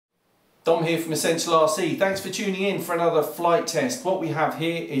Dom here from Essential RC. Thanks for tuning in for another flight test. What we have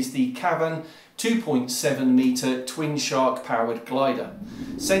here is the KAVAN 2.7 metre twin shark powered glider,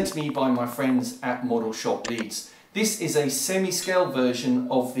 sent to me by my friends at Model Shop Leeds. This is a semi-scale version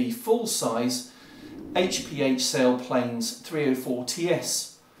of the full-size HPH Sailplane's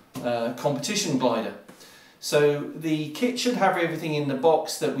 304TS competition glider. So the kit should have everything in the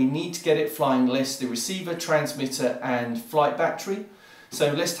box that we need to get it flying, less the receiver, transmitter and flight battery.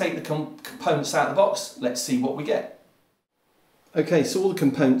 So let's take the components out of the box, let's see what we get. Okay, so all the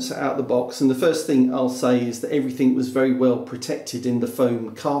components are out of the box, and the first thing I'll say is that everything was very well protected in the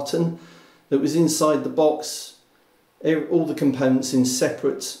foam carton that was inside the box. All the components in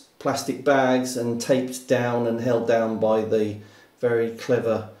separate plastic bags and taped down and held down by the very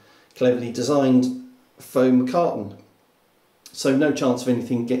cleverly designed foam carton. So no chance of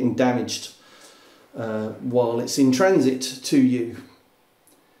anything getting damaged while it's in transit to you.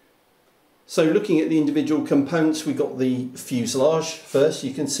 So looking at the individual components, we've got the fuselage first.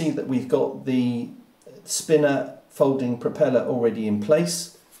 You can see that we've got the spinner folding propeller already in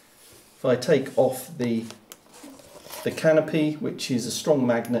place. If I take off the canopy, which is a strong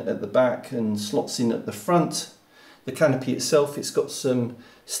magnet at the back and slots in at the front, the canopy itself, it's got some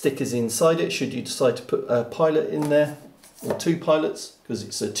stickers inside it should you decide to put a pilot in there, or two pilots, because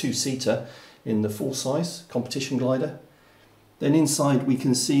it's a two-seater in the full-size competition glider. Then inside we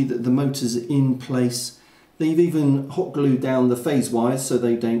can see that the motors are in place. They've even hot glued down the phase wires so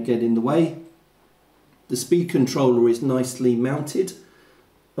they don't get in the way. The speed controller is nicely mounted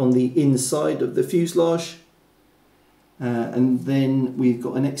on the inside of the fuselage. And then we've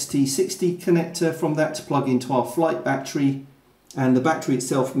got an XT60 connector from that to plug into our flight battery. And the battery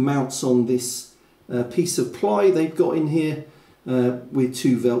itself mounts on this piece of ply they've got in here with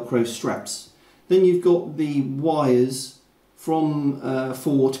two Velcro straps. Then you've got the wires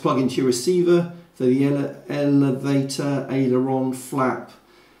to plug into your receiver, for the elevator, aileron, flap,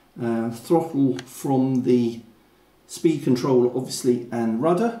 throttle from the speed controller obviously, and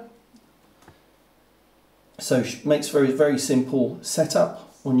rudder. So makes very simple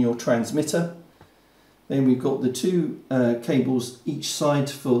setup on your transmitter. Then we've got the two cables each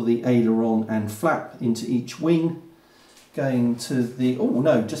side for the aileron and flap into each wing. Going to the, oh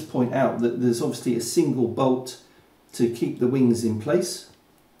no, just point out that there's obviously a single bolt to keep the wings in place.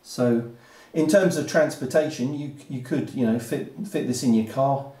 So in terms of transportation, you could fit this in your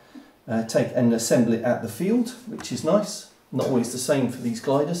car, take and assemble it at the field, which is nice. Not always the same for these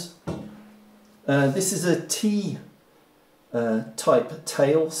gliders. This is a T type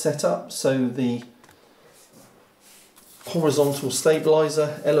tail setup, so the horizontal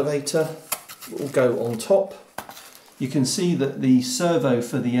stabilizer elevator will go on top. You can see that the servo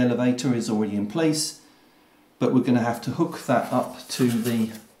for the elevator is already in place, but we're going to have to hook that up to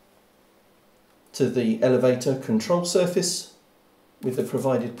the elevator control surface with the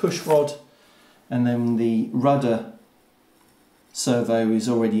provided push rod, and then the rudder servo is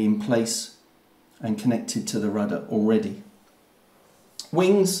already in place and connected to the rudder already.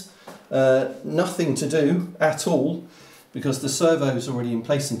 Wings, nothing to do at all, because the servo is already in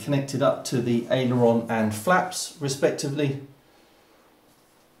place and connected up to the aileron and flaps respectively.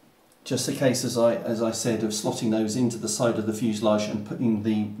 Just a case, as I said, of slotting those into the side of the fuselage and putting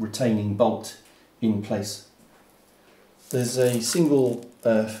the retaining bolt in place. There's a single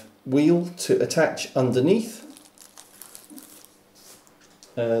wheel to attach underneath.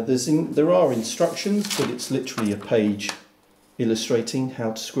 There are instructions, but it's literally a page illustrating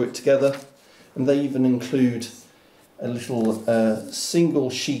how to screw it together, and they even include a little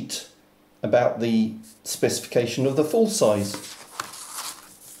single sheet about the specification of the full-size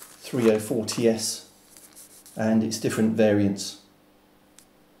 304TS and its different variants.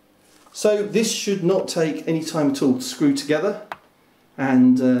 So this should not take any time at all to screw together,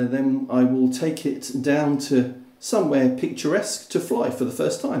 and then I will take it down to somewhere picturesque to fly for the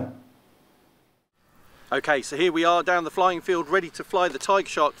first time. Okay, so here we are down the flying field, ready to fly the Tiger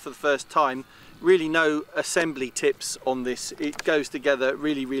Shark for the first time. Really no assembly tips on this. It goes together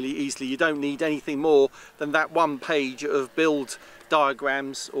really easily. You don't need anything more than that one page of build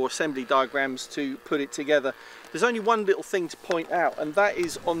diagrams or assembly diagrams to put it together. There's only one little thing to point out, and that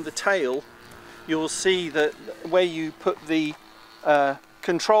is on the tail. You'll see that where you put the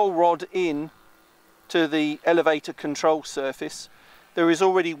control rod in to the elevator control surface, there is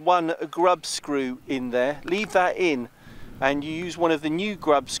already one grub screw in there. Leave that in, and you use one of the new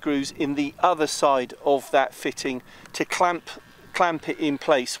grub screws in the other side of that fitting to clamp it in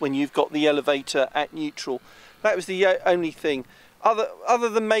place when you've got the elevator at neutral. That was the only thing. Other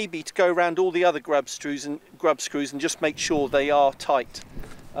than maybe to go around all the other grub screws and just make sure they are tight.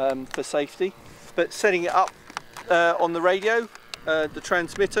 for safety. But setting it up on the radio, the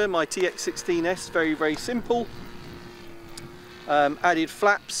transmitter, my TX16S, very simple. Added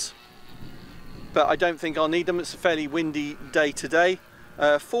flaps, but I don't think I'll need them. It's a fairly windy day today.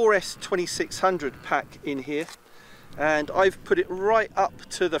 4S2600 pack in here, and I've put it right up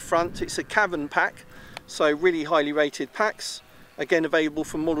to the front. It's a KAVAN pack, so really highly rated packs, again available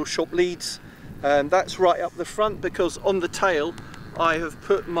from Model Shop Leeds. That's right up the front because on the tail I have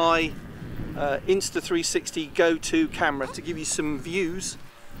put my Insta360 Go-To camera to give you some views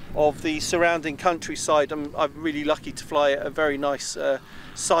of the surrounding countryside. I'm really lucky to fly at a very nice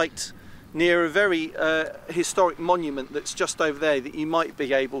site near a very historic monument that's just over there that you might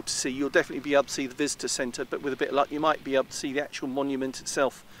be able to see. You'll definitely be able to see the visitor centre, but with a bit of luck you might be able to see the actual monument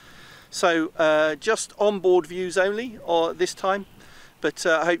itself. So just onboard views only this time, but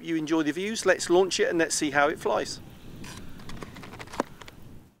I hope you enjoy the views. Let's launch it and let's see how it flies.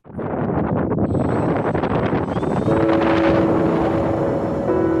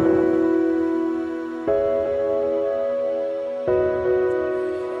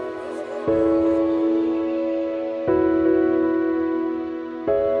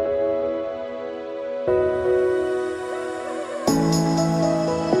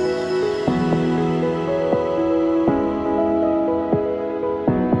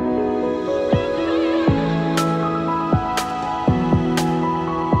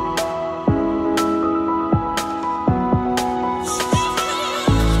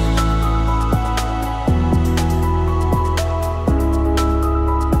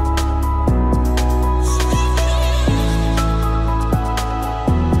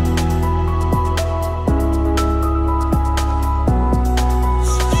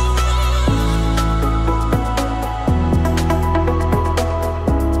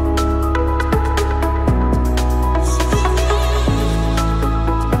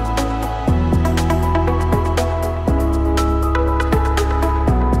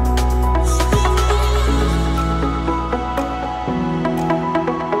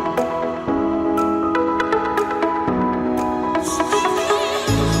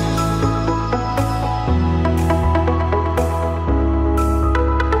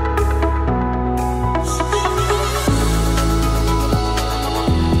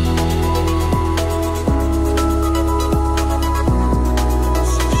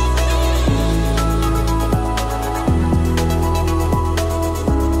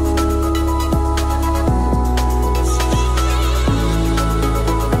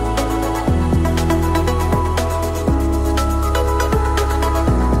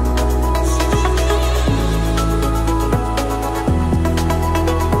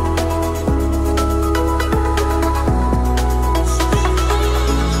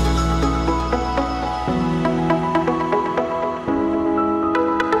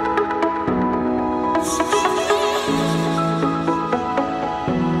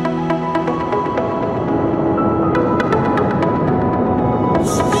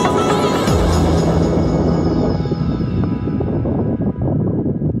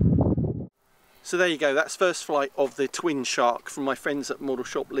 So there you go, that's first flight of the Twin Shark from my friends at Model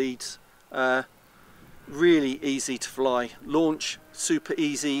Shop Leeds. Really easy to fly. Launch, super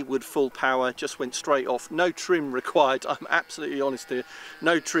easy with full power, just went straight off. No trim required, I'm absolutely honest here.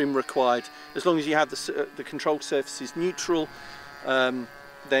 No trim required. As long as you have the control surfaces neutral,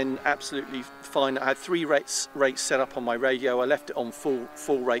 then absolutely fine. I had 3 rates set up on my radio. I left it on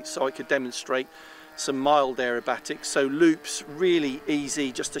full rate so I could demonstrate some mild aerobatics. So loops, really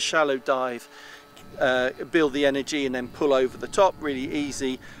easy, just a shallow dive, build the energy and then pull over the top, really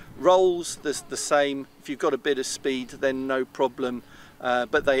easy. Rolls, the same. If you've got a bit of speed, then no problem,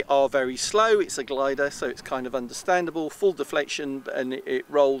 but they are very slow. It's a glider, so it's kind of understandable. Full deflection and it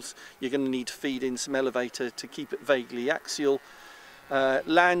rolls. You're going to need to feed in some elevator to keep it vaguely axial.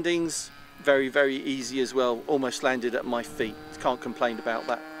 Landings, very easy as well. Almost landed at my feet. Can't complain about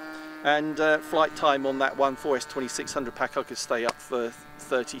that. And flight time on that 4S2600 pack, I could stay up for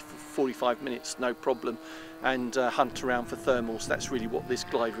 30-45 minutes, no problem, and hunt around for thermals. That's really what this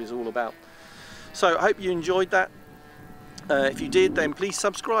glider is all about. So I hope you enjoyed that. If you did, then please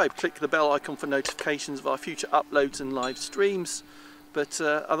subscribe, click the bell icon for notifications of our future uploads and live streams. But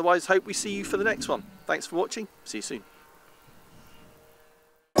otherwise, hope we see you for the next one. Thanks for watching, see you soon.